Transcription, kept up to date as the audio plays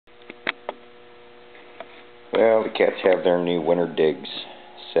Well, the cats have their new winter digs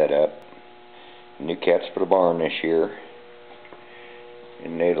set up. New cats for the barn this year.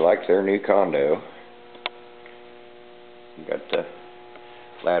 And they like their new condo. Got the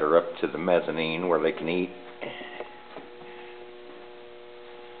ladder up to the mezzanine where they can eat.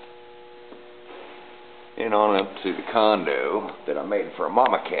 And on up to the condo that I made for a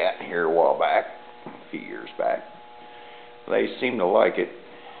mama cat here a while back, a few years back. They seem to like it.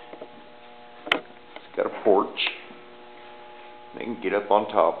 It's got a porch. They can get up on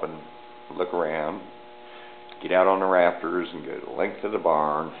top and look around, get out on the rafters and go the length of the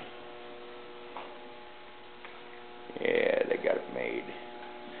barn. Yeah, they got it made.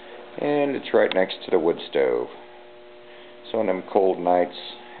 And it's right next to the wood stove. So on them cold nights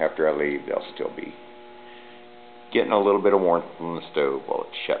after I leave, they'll still be getting a little bit of warmth from the stove while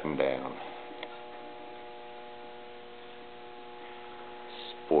it's shutting down.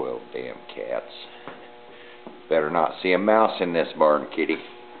 Spoiled damn cats. Better not see a mouse in this barn, kitty.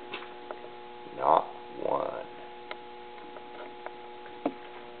 Not one.